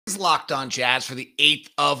Locked On Jazz for the 8th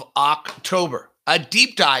of October. A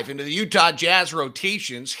deep dive into the Utah Jazz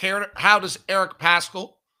rotations. How does Eric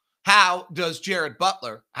Pashcall? How does Jared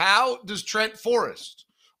Butler? How does Trent Forrest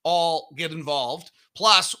all get involved?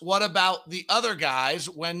 Plus, what about the other guys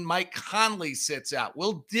when Mike Conley sits out?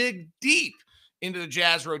 We'll dig deep into the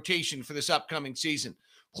Jazz rotation for this upcoming season.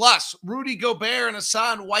 Plus, Rudy Gobert and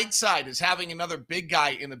Hassan Whiteside is having another big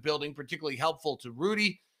guy in the building, particularly helpful to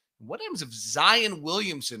Rudy. What happens if Zion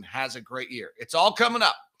Williamson has a great year? It's all coming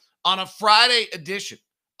up on a Friday edition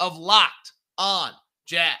of Locked On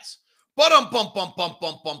Jazz.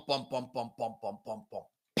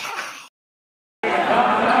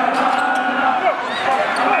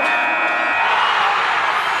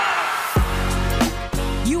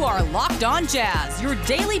 You are Locked On Jazz, your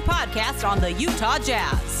daily podcast on the Utah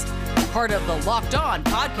Jazz. Part of the Locked On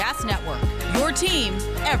Podcast Network, your team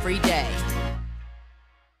every day.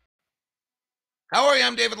 How are you?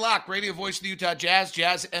 I'm David Locke, radio voice of the Utah Jazz,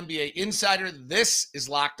 Jazz NBA insider. This is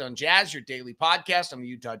Locked On Jazz, your daily podcast on the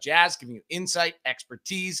Utah Jazz, giving you insight,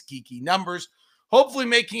 expertise, geeky numbers, hopefully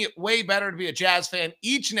making it way better to be a Jazz fan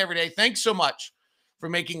each and every day. Thanks so much for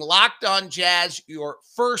making Locked On Jazz your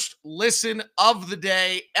first listen of the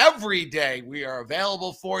day. Every day we are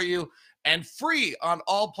available for you and free on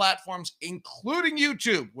all platforms, including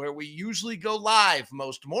YouTube, where we usually go live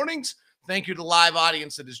most mornings. Thank you to the live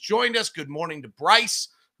audience that has joined us. Good morning to Bryce,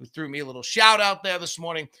 who threw me a little shout out there this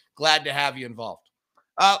morning. Glad to have you involved.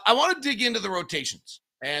 I want to dig into the rotations,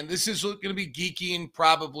 and this is going to be geeky and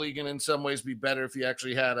probably going to in some ways be better if you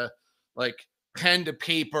actually had a pen to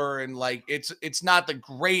paper, and it's not the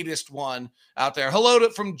greatest one out there. Hello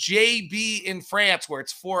from JB in France, where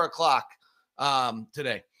it's 4:00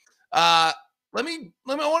 today. I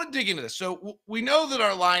want to dig into this. So we know that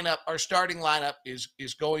our starting lineup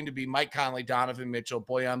is going to be Mike Conley, Donovan Mitchell,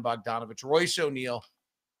 Bojan Bogdanovic, Royce O'Neal,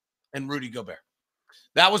 and Rudy Gobert.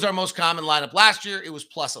 That was our most common lineup last year. It was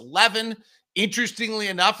plus 11. Interestingly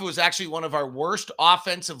enough, it was actually one of our worst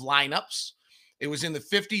offensive lineups. It was in the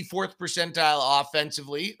 54th percentile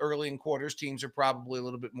offensively. Early in quarters, teams are probably a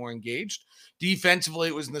little bit more engaged. Defensively,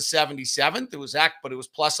 it was in the 77th. But it was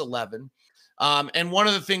plus 11. And one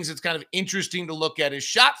of the things that's kind of interesting to look at is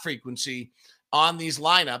shot frequency on these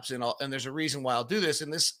lineups. And there's a reason why I'll do this.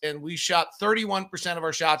 And we shot 31% of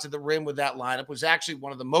our shots at the rim with that lineup. Was actually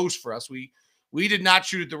one of the most for us. We did not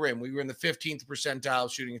shoot at the rim. We were in the 15th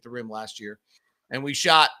percentile shooting at the rim last year. And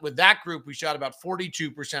with that group, we shot about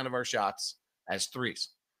 42% of our shots as threes.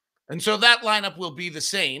 And so that lineup will be the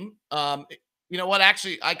same. You know what?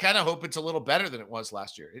 Actually, I kind of hope it's a little better than it was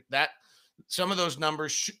last year. Some of those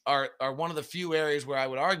numbers are one of the few areas where I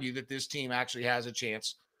would argue that this team actually has a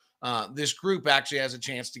chance. This group actually has a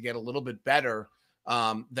chance to get a little bit better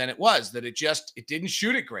than it was. That it didn't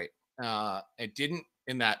shoot it great. It didn't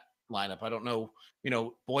in that lineup. I don't know.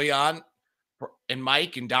 Bojan and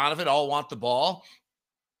Mike and Donovan all want the ball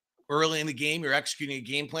early in the game. You're executing a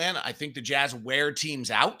game plan. I think the Jazz wear teams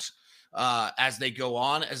out as they go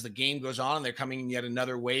on, as the game goes on, and they're coming in yet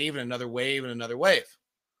another wave and another wave and another wave.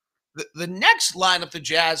 The next lineup the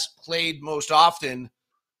Jazz played most often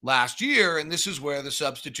last year, and this is where the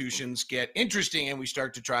substitutions get interesting and we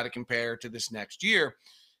start to try to compare to this next year,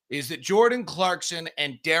 is that Jordan Clarkson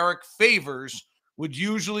and Derek Favors would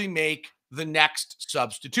usually make the next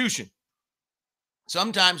substitution.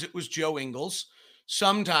 Sometimes it was Joe Ingles.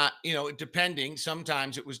 Sometimes, depending,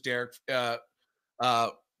 sometimes it was Jordan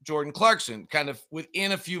Clarkson. Kind of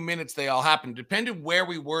within a few minutes, they all happened. Depended where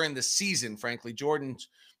we were in the season, frankly. Jordan's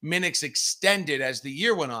minutes extended as the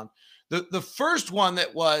year went on. The first one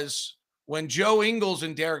that was when Joe Ingles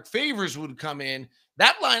and Derek Favors would come in,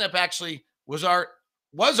 that lineup actually was our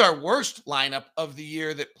worst lineup of the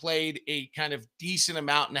year that played a kind of decent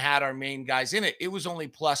amount and had our main guys in it. It was only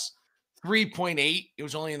plus 3.8. It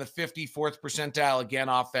was only in the 54th percentile again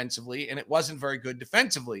offensively, and it wasn't very good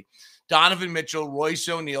defensively. Donovan Mitchell, Royce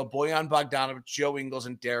O'Neal, Bojan Bogdanovic, Joe Ingles,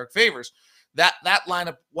 and Derek Favors. That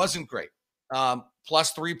lineup wasn't great.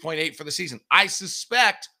 Plus 3.8 for the season. I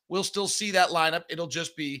suspect we'll still see that lineup. It'll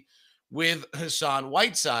just be with Hassan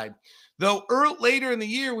Whiteside. Though later in the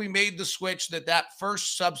year, we made the switch that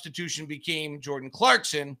first substitution became Jordan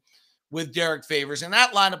Clarkson with Derek Favors, and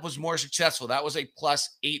that lineup was more successful. That was a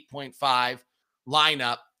plus 8.5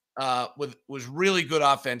 lineup, was really good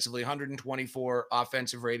offensively, 124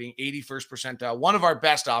 offensive rating, 81st percentile, one of our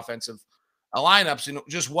best offensive lineups, and it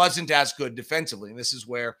just wasn't as good defensively. And this is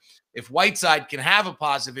where if Whiteside can have a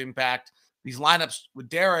positive impact, these lineups with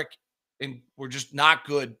Derek were just not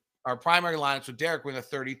good. Our primary lineups with Derek were in the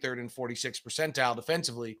 33rd and 46th percentile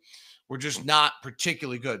defensively. Were just not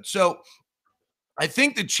particularly good. So I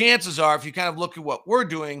think the chances are, if you kind of look at what we're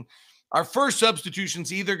doing, our first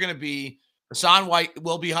substitution's either going to be Hassan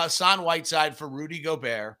Whiteside for Rudy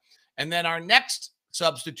Gobert. And then our next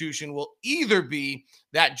substitution will either be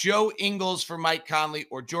that Joe Ingles for Mike Conley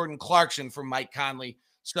or Jordan Clarkson for Mike Conley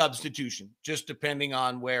substitution, just depending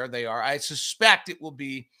on where they are. I suspect it will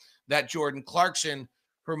be that Jordan Clarkson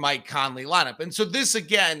for Mike Conley lineup. And so this,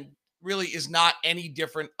 again, really is not any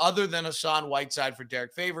different other than Hassan Whiteside for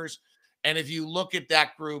Derek Favors. And if you look at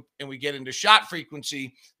that group and we get into shot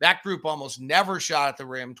frequency, that group almost never shot at the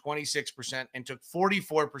rim, 26%, and took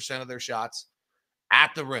 44% of their shots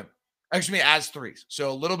at the rim. Excuse me, as threes.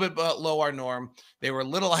 So a little bit below our norm. They were a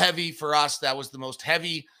little heavy for us. That was the most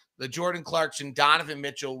heavy. The Jordan Clarkson, Donovan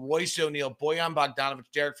Mitchell, Royce O'Neal, Bojan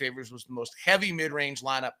Bogdanovic, Derek Favors was the most heavy mid-range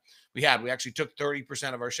lineup we had. We actually took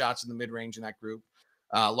 30% of our shots in the mid-range in that group,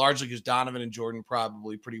 largely because Donovan and Jordan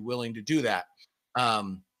probably pretty willing to do that.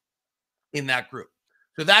 In that group.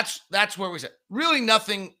 So that's where we said. Really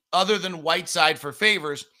nothing other than Whiteside for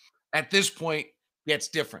Favors at this point gets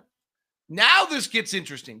different. Now this gets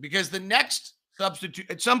interesting because the next substitute,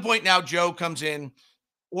 at some point now Joe comes in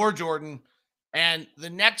or Jordan, and the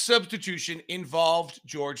next substitution involved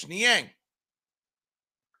Georges Niang.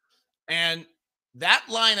 And that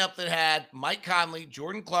lineup that had Mike Conley,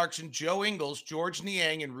 Jordan Clarkson, Joe Ingles, Georges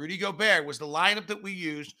Niang, and Rudy Gobert was the lineup that we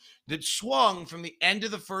used that swung from the end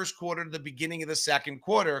of the first quarter to the beginning of the second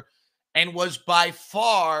quarter and was by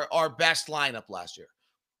far our best lineup last year.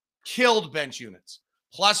 Killed bench units.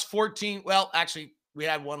 Plus 14. Well, actually, we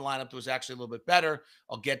had one lineup that was actually a little bit better.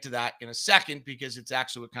 I'll get to that in a second because it's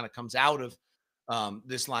actually what kind of comes out of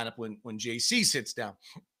this lineup when JC sits down.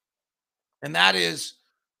 And that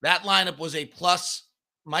lineup was a plus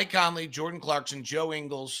Mike Conley, Jordan Clarkson, Joe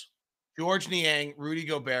Ingles, Georges Niang, Rudy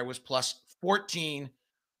Gobert was plus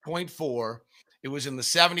 14.4. It was in the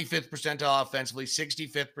 75th percentile offensively,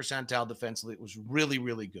 65th percentile defensively. It was really,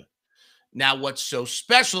 really good. Now, what's so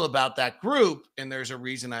special about that group, and there's a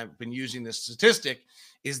reason I've been using this statistic,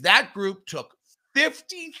 is that group took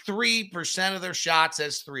 53% of their shots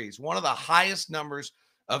as threes, one of the highest numbers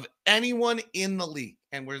of anyone in the league,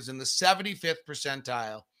 and was in the 75th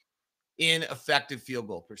percentile in effective field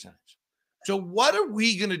goal percentage. So what are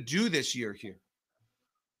we going to do this year here?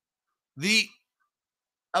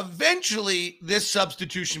 Eventually, this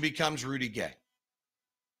substitution becomes Rudy Gay,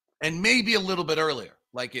 and maybe a little bit earlier.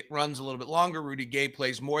 Like it runs a little bit longer. Rudy Gay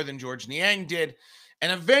plays more than Georges Niang did.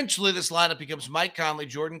 And eventually this lineup becomes Mike Conley,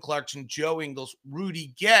 Jordan Clarkson, Joe Ingles,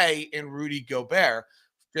 Rudy Gay, and Rudy Gobert,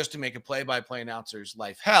 just to make a play-by-play announcer's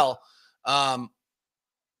life hell. And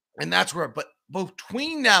that's where, but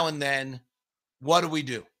between now and then, what do we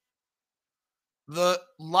do? The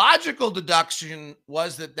logical deduction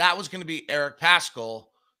was that was going to be Eric Pashcall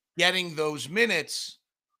getting those minutes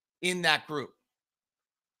in that group.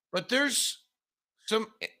 But there's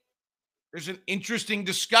an interesting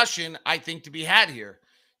discussion, I think, to be had here.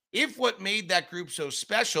 If what made that group so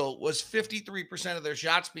special was 53% of their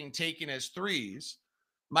shots being taken as threes,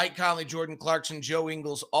 Mike Conley, Jordan Clarkson, Joe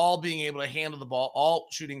Ingles, all being able to handle the ball, all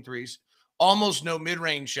shooting threes, almost no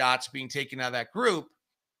mid-range shots being taken out of that group,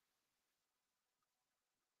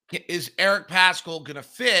 is Eric Pashcall going to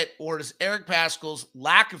fit, or does Eric Pashcall's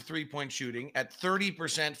lack of three-point shooting at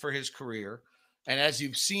 30% for his career, and as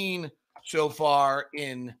you've seen so far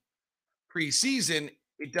in preseason,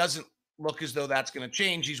 it doesn't look as though that's going to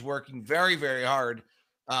change. He's working very, very hard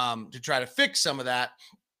to try to fix some of that.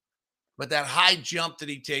 But that high jump that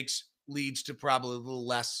he takes leads to probably a little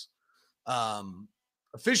less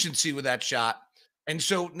efficiency with that shot. And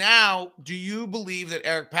so now, do you believe that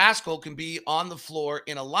Eric Pashcall can be on the floor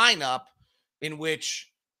in a lineup in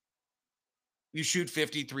which you shoot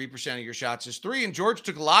 53% of your shots as three? And George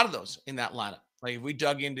took a lot of those in that lineup. Like if we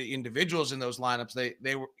dug into individuals in those lineups,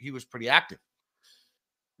 he was pretty active.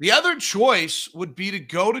 The other choice would be to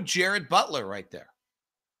go to Jared Butler right there.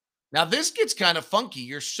 Now this gets kind of funky.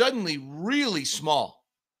 You're suddenly really small.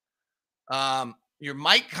 You're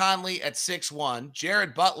Mike Conley at 6'1",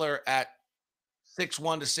 Jared Butler at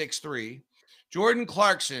 6'1" to 6'3", Jordan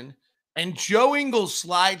Clarkson, and Joe Ingles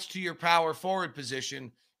slides to your power forward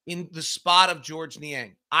position in the spot of Georges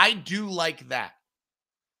Niang. I do like that.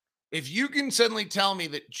 If you can suddenly tell me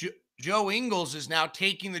that Joe Ingles is now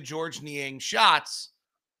taking the Georges Niang shots,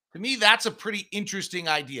 to me, that's a pretty interesting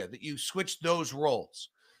idea that you switch those roles.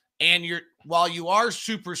 And while you are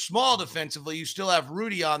super small defensively, you still have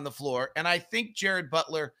Rudy on the floor. And I think Jared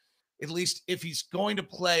Butler, at least if he's going to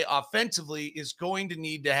play offensively, is going to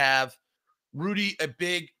need to have Rudy, a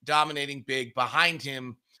big, dominating big, behind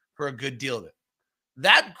him for a good deal of it.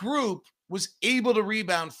 That group was able to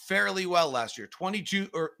rebound fairly well last year.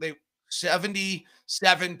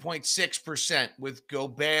 77.6% with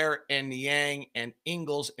Gobert and Niang and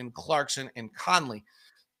Ingles and Clarkson and Conley.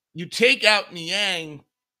 You take out Niang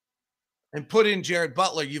and put in Jared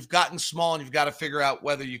Butler, you've gotten small and you've got to figure out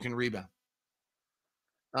whether you can rebound.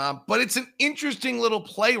 But it's an interesting little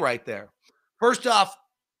play right there. First off,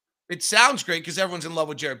 it sounds great because everyone's in love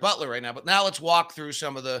with Jared Butler right now. But now let's walk through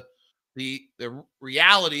some of the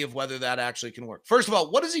reality of whether that actually can work. First of all,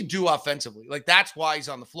 what does he do offensively? Like, that's why he's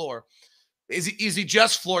on the floor. Is he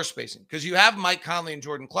just floor spacing? Because you have Mike Conley and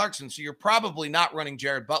Jordan Clarkson, so you're probably not running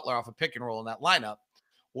Jared Butler off a pick and roll in that lineup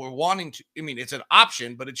or wanting to. I mean, it's an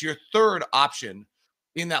option, but it's your third option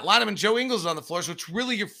in that lineup. And Joe Ingles is on the floor, so it's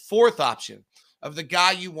really your fourth option of the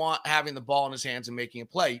guy you want having the ball in his hands and making a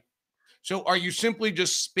play. So are you simply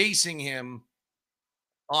just spacing him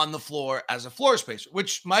on the floor as a floor spacer,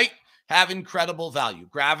 which might have incredible value?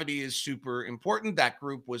 Gravity is super important. That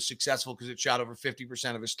group was successful because it shot over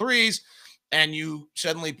 50% of his threes. And you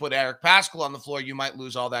suddenly put Eric Pashcall on the floor, you might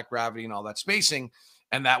lose all that gravity and all that spacing,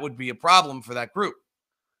 and that would be a problem for that group.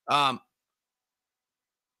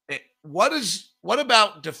 What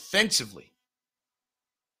about defensively?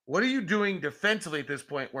 What are you doing defensively at this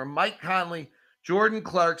point where Mike Conley, Jordan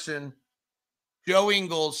Clarkson, Joe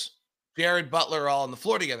Ingles, Jared Butler are all on the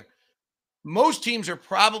floor together? Most teams are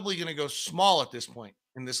probably going to go small at this point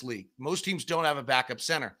in this league. Most teams don't have a backup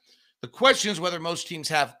center. The question is whether most teams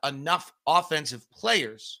have enough offensive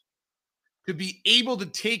players to be able to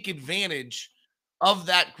take advantage of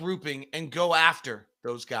that grouping and go after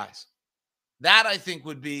those guys. That, I think,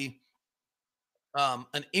 would be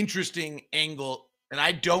an interesting angle. And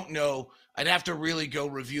I don't know. I'd have to really go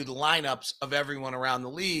review the lineups of everyone around the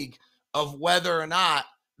league of whether or not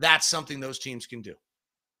that's something those teams can do.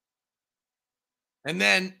 And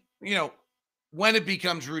then, when it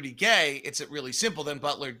becomes Rudy Gay, it's really simple. Then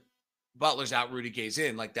Butler's out, Rudy Gay's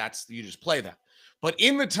in. Like, you just play that. But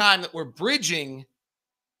in the time that we're bridging,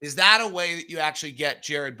 is that a way that you actually get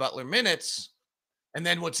Jared Butler minutes? And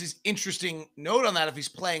then what's his interesting note on that, if he's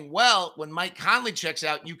playing well, when Mike Conley checks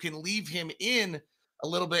out, you can leave him in a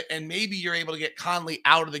little bit, and maybe you're able to get Conley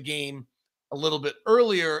out of the game a little bit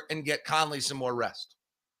earlier and get Conley some more rest.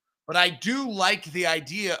 But I do like the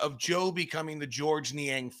idea of Joe becoming the George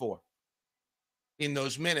Niang 4 in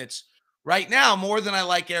those minutes right now, more than I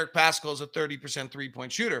like Eric Pashcall as a 30%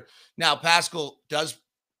 three-point shooter. Now, Pashcall does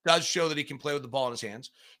show that he can play with the ball in his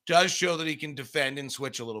hands, does show that he can defend and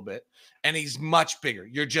switch a little bit, and he's much bigger.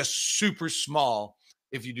 You're just super small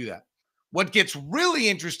if you do that. What gets really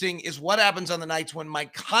interesting is what happens on the nights when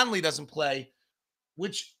Mike Conley doesn't play,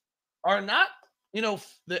 which are not,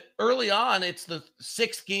 the early on, it's the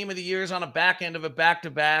 6th game of the year is on a back end of a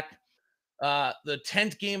back-to-back. The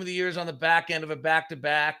 10th game of the year is on the back end of a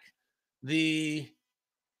back-to-back. The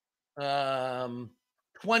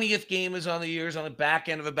 20th game is on the years on the back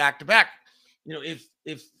end of a back-to-back.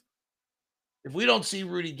 If we don't see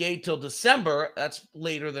Rudy Gay till December, that's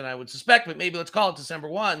later than I would suspect, but maybe let's call it December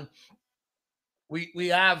 1. We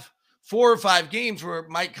have 4 or 5 games where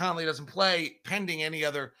Mike Conley doesn't play pending any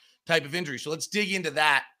other type of injury. So let's dig into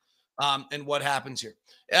that and what happens here.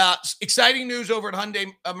 Exciting news over at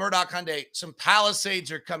Hyundai, Murdoch Hyundai. Some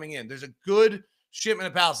Palisades are coming in. There's a good shipment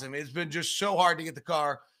of Palisades. I mean, it's been just so hard to get the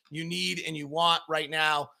car you need and you want right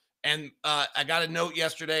now. And I got a note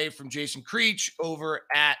yesterday from Jason Creech over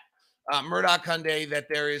at Murdoch Hyundai that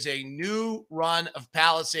there is a new run of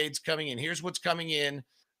Palisades coming in. Here's what's coming in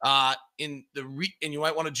and you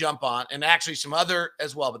might want to jump on, and actually some other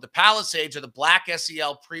as well. But the Palisades are the black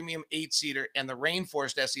SEL premium 8-seater and the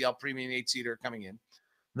Rainforest SEL premium 8-seater coming in.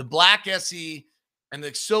 The black SE and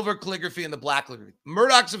the silver calligraphy and the black calligraphy.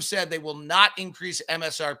 Murdochs have said they will not increase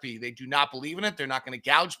MSRP. They do not believe in it. They're not going to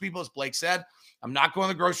gouge people, as Blake said. I'm not going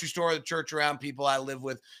to the grocery store or the church around people I live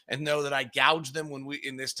with and know that I gouge them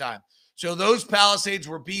in this time. So those Palisades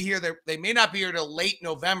will be here. They may not be here till late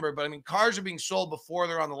November, but I mean, cars are being sold before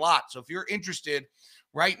they're on the lot. So if you're interested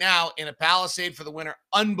right now in a Palisade for the winter,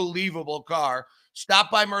 unbelievable car,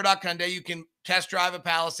 stop by Murdoch Hyundai. You can test drive a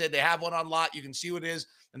Palisade. They have one on lot. You can see what it is,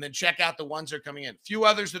 and then check out the ones that are coming in. A few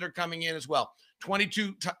others that are coming in as well.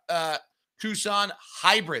 22 Tucson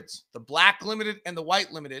hybrids, the black limited and the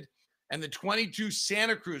white limited, and the 22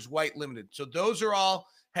 Santa Cruz white limited. So those are all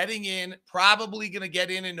heading in, probably going to get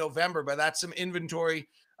in November, but that's some inventory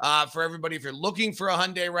for everybody. If you're looking for a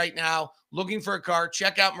Hyundai right now, looking for a car,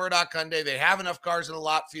 check out Murdoch Hyundai. They have enough cars in the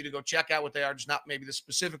lot for you to go check out what they are, just not maybe the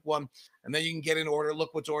specific one, and then you can get in order,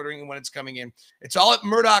 look what's ordering and when it's coming in. It's all at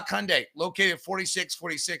Murdoch Hyundai, located at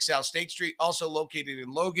 4646 South State Street, also located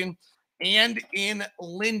in Logan and in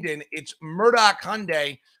Linden. It's Murdoch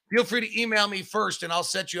Hyundai. Feel free to email me first, and I'll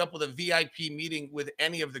set you up with a VIP meeting with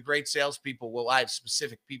any of the great salespeople. Well, I have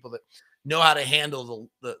specific people that know how to handle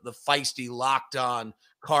the feisty, locked on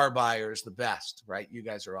car buyers the best, right? You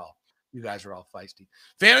guys are all feisty.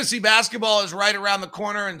 Fantasy basketball is right around the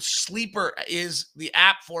corner, and Sleeper is the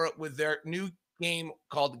app for it with their new game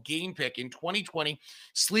called Game Pick. In 2020,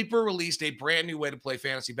 Sleeper released a brand new way to play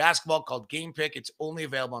fantasy basketball called Game Pick. It's only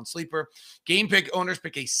available on Sleeper. Game Pick owners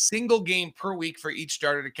pick a single game per week for each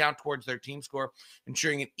starter to count towards their team score,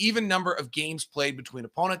 ensuring an even number of games played between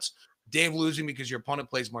opponents. Day of losing because your opponent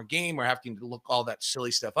plays more game or having to look all that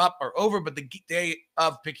silly stuff up are over, but the day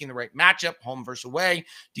of picking the right matchup, home versus away,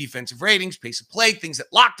 defensive ratings, pace of play, things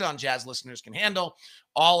that Locked On Jazz listeners can handle,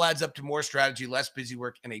 all adds up to more strategy, less busy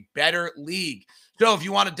work, and a better league. So if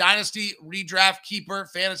you want a dynasty, redraft, keeper,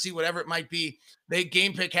 fantasy, whatever it might be,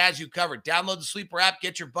 Game Pick has you covered. Download the Sleeper app,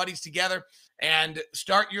 get your buddies together, and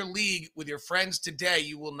start your league with your friends today.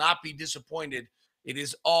 You will not be disappointed. It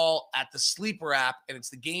is all at the Sleeper app, and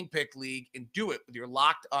it's the Game Pick League, and do it with your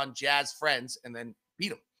Locked On Jazz friends, and then beat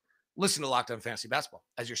them. Listen to Locked On Fantasy Basketball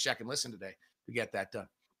as your second listen today to get that done.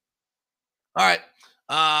 All right.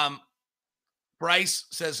 Bryce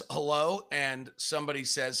says hello, and somebody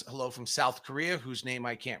says hello from South Korea, whose name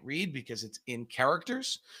I can't read because it's in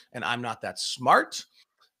characters, and I'm not that smart.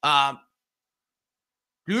 Do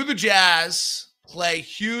the Jazz play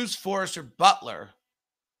Hughes, Forrest, or Butler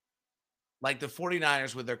like the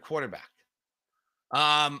 49ers with their quarterback?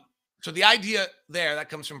 So the idea there that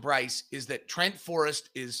comes from Bryce is that Trent Forrest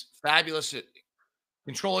is fabulous at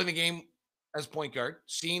controlling the game as point guard,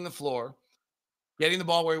 seeing the floor, getting the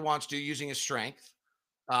ball where he wants to, using his strength,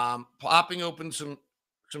 popping open some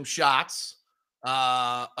shots,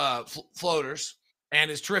 floaters, and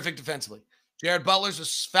is terrific defensively. Jared Butler's a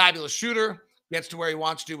fabulous shooter, gets to where he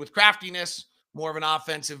wants to with craftiness, more of an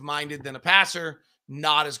offensive-minded than a passer,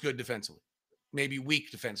 not as good defensively. Maybe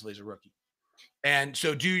weak defensively as a rookie. And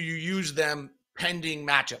so do you use them pending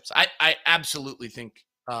matchups? I absolutely think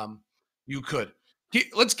you could.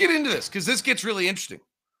 Let's get into this because this gets really interesting.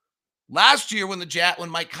 Last year when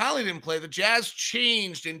Mike Conley didn't play, the Jazz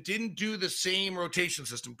changed and didn't do the same rotation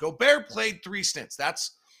system. Gobert played 3 stints.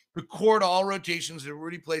 That's the core to all rotations. And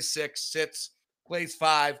Rudy plays 6, sits, plays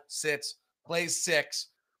 5, sits, plays 6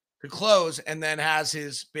 to close, and then has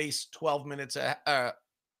his base 12 minutes,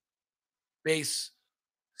 base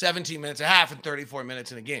 17 minutes a half and 34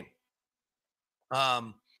 minutes in a game.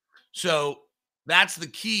 So that's the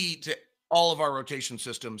key to all of our rotation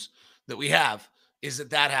systems that we have, is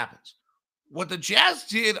that happens. What the Jazz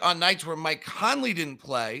did on nights where Mike Conley didn't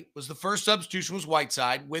play was the first substitution was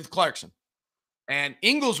Whiteside with Clarkson. And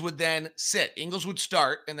Ingles would then sit. Ingles would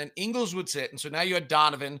start, and then Ingles would sit. And so now you had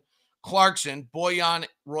Donovan, Clarkson, Bojan,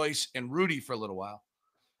 Royce, and Rudy for a little while.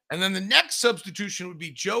 And then the next substitution would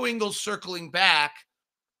be Joe Ingles circling back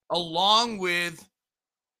along with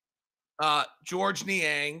George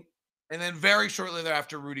Niang, and then very shortly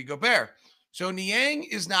thereafter, Rudy Gobert. So Niang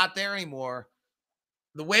is not there anymore.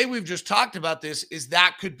 The way we've just talked about this is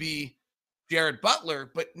that could be Jared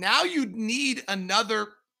Butler, but now you need another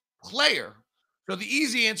player. So the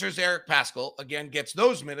easy answer is Eric Pashcall, again, gets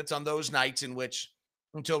those minutes on those nights in which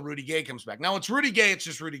until Rudy Gay comes back. Now it's Rudy Gay, it's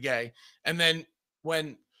just Rudy Gay. And then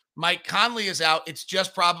when Mike Conley is out, it's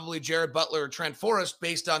just probably Jared Butler or Trent Forrest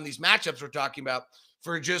based on these matchups we're talking about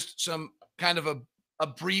for just some kind of a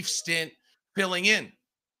brief stint filling in.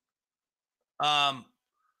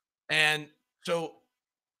 And so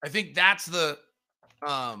I think that's that's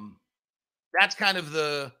kind of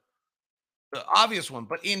the obvious one.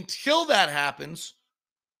 But until that happens,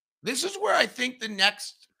 this is where I think the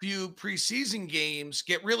next few preseason games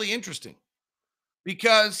get really interesting,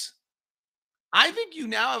 because I think you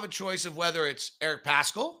now have a choice of whether it's Eric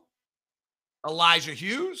Pashcall, Eliljah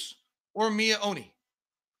Hughes, or Miye Oni.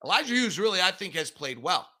 Eliljah Hughes really, I think, has played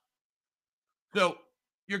well. So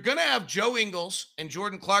you're going to have Joe Ingles and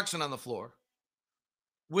Jordan Clarkson on the floor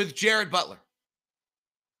with Jared Butler.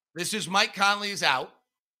 This is Mike Conley is out.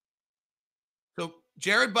 So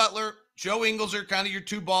Jared Butler, Joe Ingles are kind of your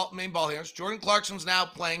two main ball handlers. Jordan Clarkson's now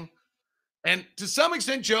playing. And to some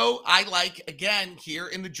extent, Joe, I like, again, here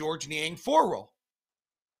in the George Niang 4 role.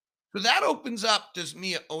 So that opens up, does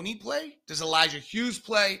Miye Oni play? Does Eliljah Hughes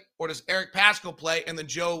play? Or does Eric Pashcall play? And then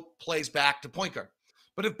Joe plays back to point guard.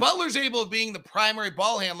 But if Butler's able of being the primary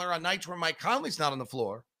ball handler on nights where Mike Conley's not on the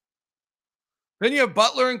floor, then you have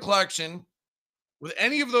Butler and Clarkson with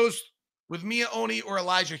any of those, with Miye Oni or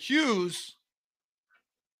Eliljah Hughes,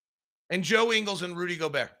 and Joe Ingles and Rudy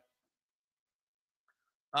Gobert.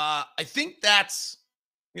 I think that's,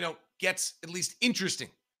 gets at least interesting.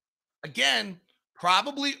 Again,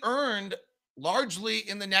 probably earned largely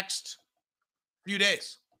in the next few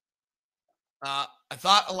days. I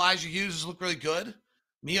thought Eliljah Hughes has looked really good.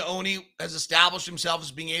 Miye Oni has established himself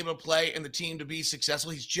as being able to play and the team to be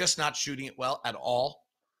successful. He's just not shooting it well at all.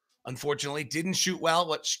 Unfortunately, didn't shoot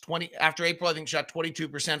well. After April, I think shot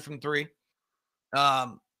 22% from three.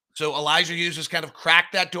 So Eliljah Hughes has kind of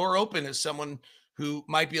cracked that door open as someone who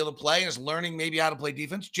might be able to play and is learning maybe how to play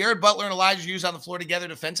defense. Jared Butler and Eliljah Hughes on the floor together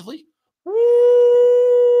defensively.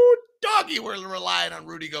 Woo, doggy, we're relying on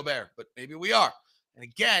Rudy Gobert, but maybe we are. And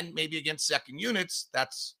again, maybe against second units,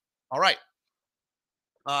 that's all right.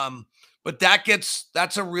 But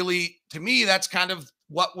that's a really, to me, that's kind of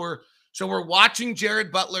what we're watching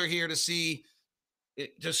Jared Butler here to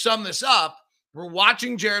sum this up. We're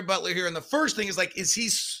watching Jared Butler here. And the first thing is like, is he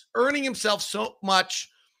earning himself so much,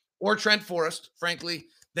 or Trent Forrest, frankly,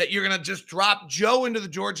 that you're going to just drop Joe into the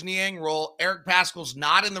George Niang role? Eric Pashcall's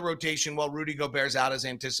not in the rotation while Rudy Gobert's out as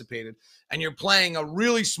anticipated. And you're playing a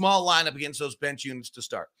really small lineup against those bench units to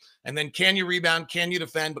start. And then can you rebound? Can you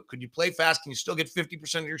defend? But could you play fast? Can you still get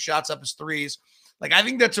 50% of your shots up as threes? Like, I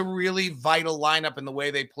think that's a really vital lineup in the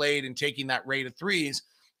way they played and taking that rate of threes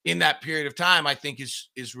in that period of time, I think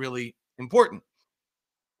is really important.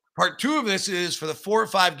 Part two of this is for the 4 or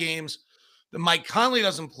 5 games that Mike Conley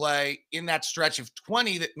doesn't play in that stretch of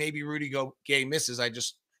 20 that maybe Rudy Gay misses. I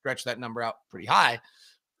just stretched that number out pretty high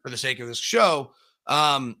for the sake of this show.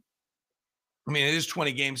 I mean, it is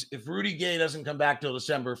 20 games. If Rudy Gay doesn't come back till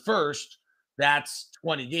December 1st, that's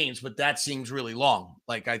 20 games, but that seems really long.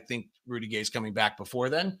 Like, I think Rudy Gay's coming back before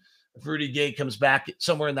then. If Rudy Gay comes back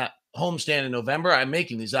somewhere in that homestand in November, I'm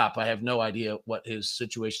making these up. I have no idea what his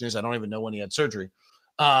situation is. I don't even know when he had surgery.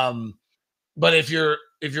 But if you're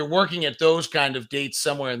working at those kind of dates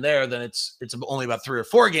somewhere in there, then it's only about 3 or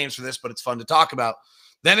 4 games for this, but it's fun to talk about.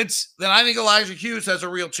 Then I think Eliljah Hughes has a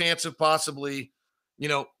real chance of possibly,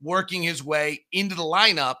 working his way into the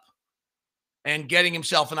lineup and getting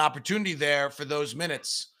himself an opportunity there for those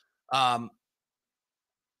minutes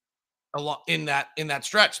in that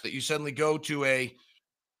stretch that you suddenly go to a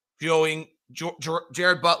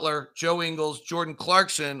Jared Butler, Joe Ingles, Jordan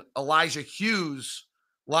Clarkson, Eliljah Hughes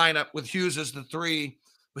lineup with Hughes as the 3.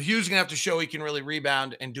 But Hughes is going to have to show he can really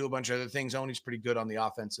rebound and do a bunch of other things. Oni's pretty good on the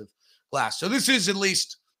offensive glass. So this is at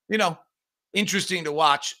least, interesting to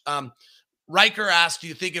watch. Riker asked, do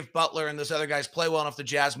you think if Butler and those other guys play well enough, the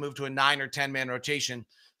Jazz move to a 9 or 10-man rotation?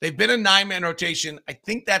 They've been a 9-man rotation. I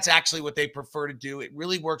think that's actually what they prefer to do. It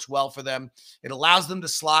really works well for them. It allows them to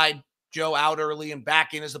slide Joe out early and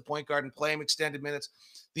back in as the point guard and play him extended minutes.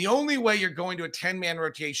 The only way you're going to a 10-man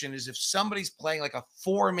rotation is if somebody's playing like a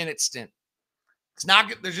 4-minute stint. It's not,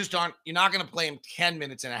 you're not going to play him 10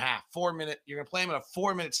 minutes and a half, 4 minute. You're going to play him in a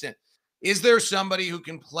 4-minute stint. Is there somebody who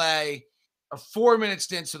can play a 4-minute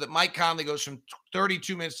stint so that Mike Conley goes from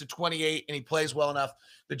 32 minutes to 28 and he plays well enough?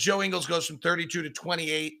 That Joe Ingles goes from 32 to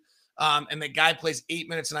 28 and the guy plays 8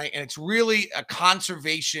 minutes a night. And it's really a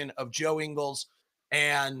conservation of Joe Ingles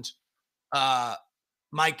and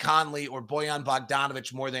Mike Conley or Bojan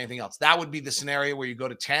Bogdanovic more than anything else. That would be the scenario where you go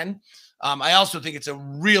to 10. I also think it's a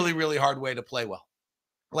really, really hard way to play well.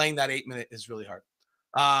 Playing that 8-minute is really hard.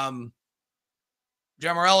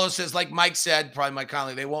 Jamarello says, like Mike said, probably Mike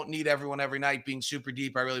Conley, they won't need everyone every night being super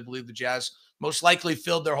deep. I really believe the Jazz most likely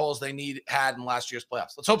filled their holes they had in last year's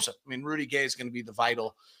playoffs. Let's hope so. I mean, Rudy Gay is going to be the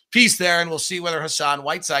vital piece there, and we'll see whether Hassan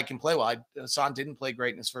Whiteside can play well. Hassan didn't play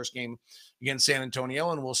great in his first game against San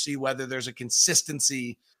Antonio, and we'll see whether there's a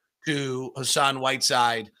consistency to Hassan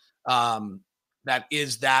Whiteside that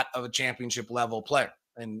is that of a championship level player.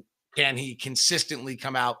 And can he consistently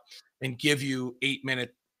come out and give you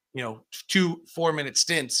 8-minute, 2 4-minute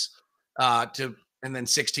stints and then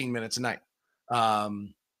 16 minutes a night?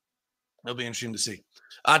 It'll be interesting to see.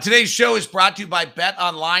 Today's show is brought to you by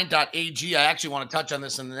betonline.ag. I actually want to touch on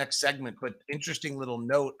this in the next segment, but interesting little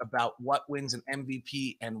note about what wins an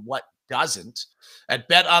MVP and what doesn't. At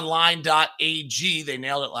betonline.ag, they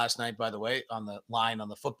nailed it last night, by the way, on the line on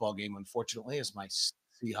the football game, unfortunately, as my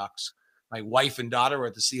wife and daughter were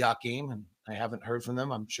at the Seahawks game, and I haven't heard from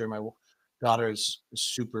them. I'm sure my daughter is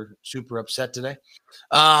super, super upset today.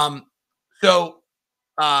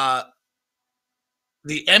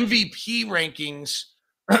 The MVP rankings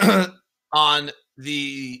and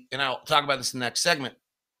I'll talk about this in the next segment.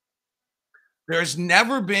 There's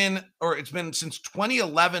never been, or it's been since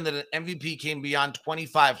 2011 that an MVP came beyond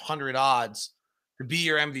 2,500 odds to be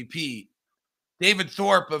your MVP. David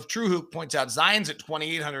Thorpe of True Hoop points out Zion's at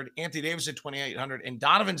 2,800, Anthony Davis at 2,800, and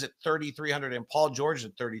Donovan's at 3,300, and Paul George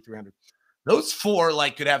at 3,300. Those 4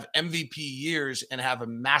 could have MVP years and have a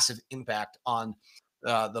massive impact on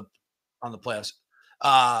the playoffs.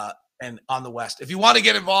 and on the West. If you want to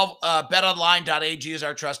get involved, betonline.ag is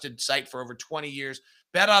our trusted site for over 20 years.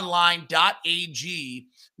 betonline.ag.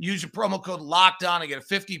 Use your promo code Locked On and get a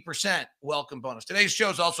 50% welcome bonus. Today's show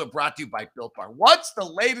is also brought to you by Built Bar. What's the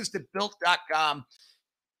latest at Built.com?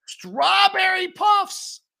 Strawberry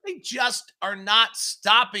puffs. They just are not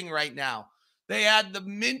stopping right now. They had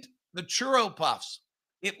the churro puffs.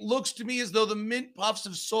 It looks to me as though the mint puffs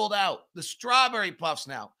have sold out. The strawberry puffs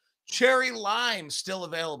now. Cherry lime still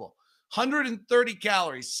available. 130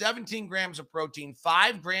 calories, 17 grams of protein,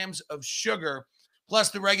 5 grams of sugar,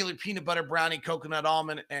 plus the regular peanut butter brownie, coconut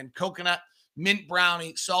almond, and coconut mint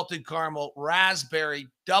brownie, salted caramel, raspberry,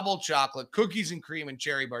 double chocolate, cookies and cream, and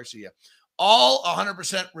cherry barcia. All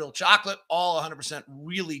 100% real chocolate, all 100%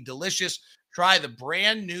 really delicious. Try the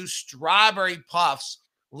brand new strawberry puffs.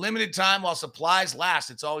 Limited time while supplies last.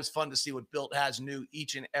 It's always fun to see what Built has new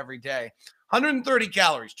each and every day. 130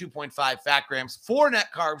 calories, 2.5 fat grams, 4 net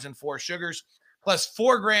carbs, and 4 sugars, plus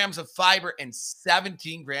 4 grams of fiber and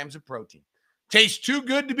 17 grams of protein. Tastes too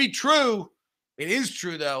good to be true. It is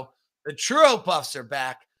true, though. The churro puffs are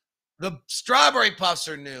back. The strawberry puffs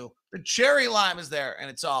are new. The cherry lime is there, and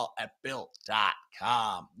it's all at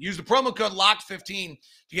Built.com. Use the promo code LOCK15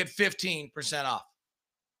 to get 15% off.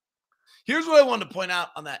 Here's what I wanted to point out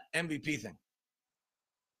on that MVP thing.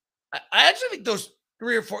 I actually think those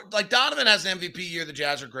 3 or 4, like Donovan has an MVP year, the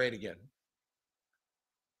Jazz are great again.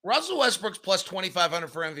 Russell Westbrook's plus 2,500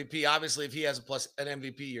 for MVP. Obviously, if he has an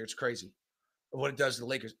MVP year, it's crazy what it does to the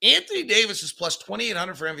Lakers. Anthony Davis is plus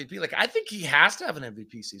 2,800 for MVP. Like, I think he has to have an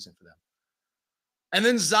MVP season for them. And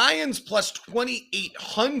then Zion's plus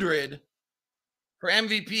 2,800 for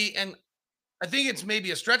MVP. And I think it's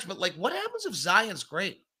maybe a stretch, but like, what happens if Zion's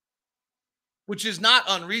great? Which is not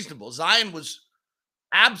unreasonable. Zion was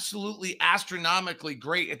absolutely astronomically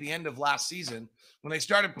great at the end of last season when they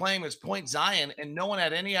started playing as point Zion and no one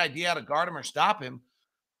had any idea how to guard him or stop him.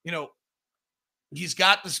 You know, he's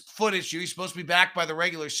got this foot issue. He's supposed to be back by the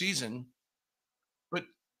regular season. But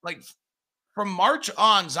like from March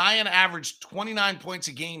on, Zion averaged 29 points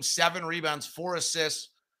a game, 7 rebounds, 4 assists,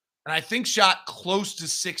 and I think shot close to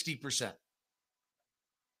 60%.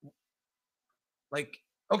 Like,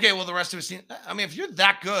 okay, well, the rest of his team, I mean, if you're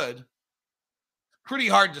that good, pretty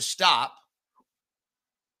hard to stop.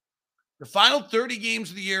 The final 30 games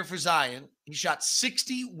of the year for Zion, he shot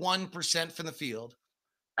 61% from the field,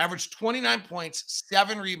 averaged 29 points,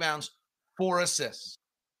 7 rebounds, 4 assists.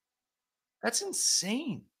 That's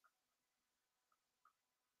insane.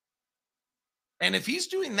 And if he's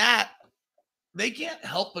doing that, they can't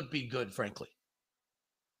help but be good, frankly.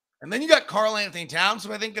 And then you got Karl Anthony Towns,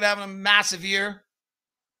 who I think could have a massive year.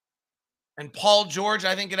 And Paul George,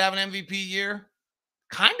 I think, could have an MVP year.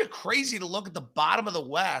 Kind of crazy to look at the bottom of the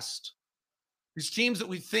West, these teams that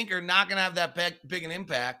we think are not going to have that big an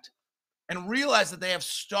impact, and realize that they have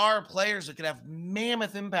star players that could have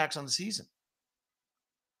mammoth impacts on the season.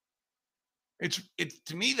 It's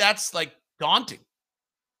to me, that's like daunting.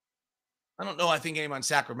 I don't know. I think anyone in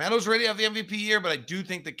Sacramento's ready to have the MVP year, but I do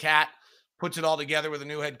think the Cat puts it all together with a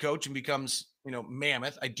new head coach and becomes,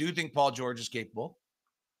 mammoth. I do think Paul George is capable.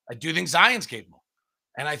 I do think Zion's capable.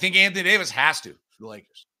 And I think Anthony Davis has to for the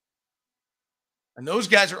Lakers. And those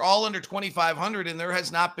guys are all under 2,500, and there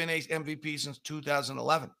has not been a MVP since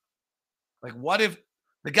 2011. Like, what if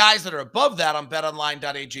the guys that are above that on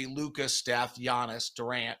betonline.ag, Luka, Steph, Giannis,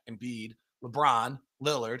 Durant, Embiid, LeBron,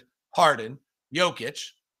 Lillard, Harden, Jokic,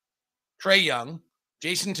 Trae Young,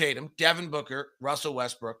 Jason Tatum, Devin Booker, Russell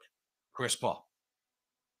Westbrook, Chris Paul.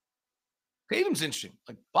 Tatum's interesting.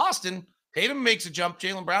 Like Boston, Tatum makes a jump.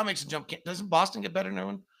 Jaylen Brown makes a jump. Doesn't Boston get better than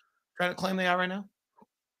everyone trying to claim they are right now?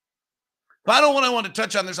 Final one I want to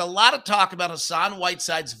touch on. There's a lot of talk about Hassan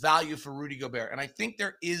Whiteside's value for Rudy Gobert. And I think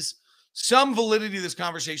there is some validity to this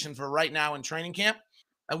conversation for right now in training camp.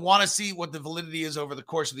 I want to see what the validity is over the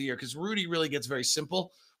course of the year, because Rudy really gets very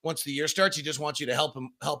simple. Once the year starts, he just wants you to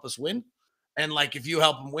help us win. And like, if you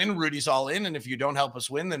help him win, Rudy's all in. And if you don't help us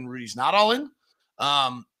win, then Rudy's not all in.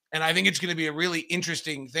 And I think it's going to be a really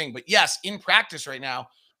interesting thing. But yes, in practice right now,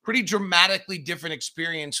 pretty dramatically different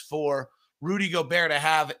experience for Rudy Gobert to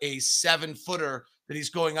have a 7-footer that he's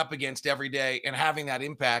going up against every day and having that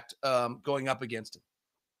impact going up against him.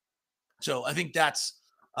 So I think that's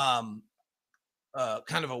kind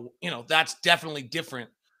of that's definitely different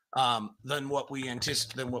than what we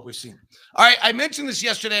anticipate, than what we've seen. All right. I mentioned this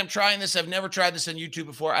yesterday. I'm trying this. I've never tried this on YouTube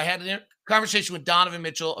before. I had a conversation with Donovan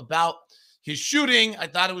Mitchell about his shooting. I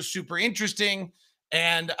thought it was super interesting,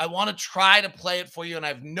 and I want to try to play it for you. And I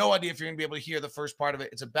have no idea if you're going to be able to hear the first part of it.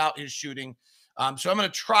 It's about his shooting. So I'm going to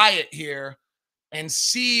try it here and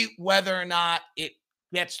see whether or not it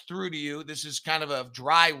gets through to you. This is kind of a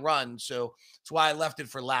dry run, so that's why I left it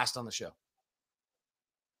for last on the show.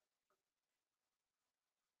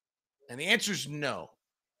 And the answer is no.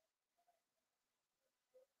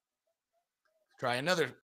 Try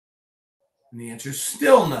another. And the answer is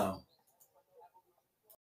still no.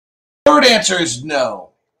 Third answer is no.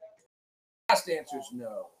 Last answer is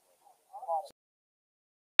no.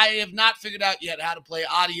 I have not figured out yet how to play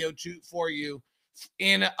audio for you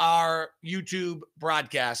in our YouTube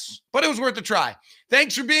broadcasts, but it was worth a try.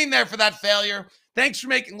 Thanks for being there for that failure. Thanks for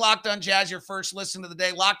making Locked On Jazz your first listen of the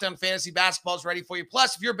day. Locked On Fantasy Basketball is ready for you.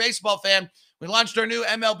 Plus, if you're a baseball fan, we launched our new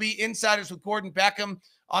MLB Insiders with Gordon Beckham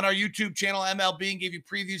on our YouTube channel, MLB, and gave you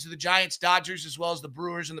previews of the Giants, Dodgers, as well as the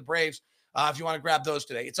Brewers and the Braves. If you want to grab those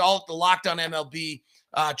today, it's all at the Locked On MLB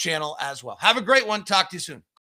channel as well. Have a great one. Talk to you soon.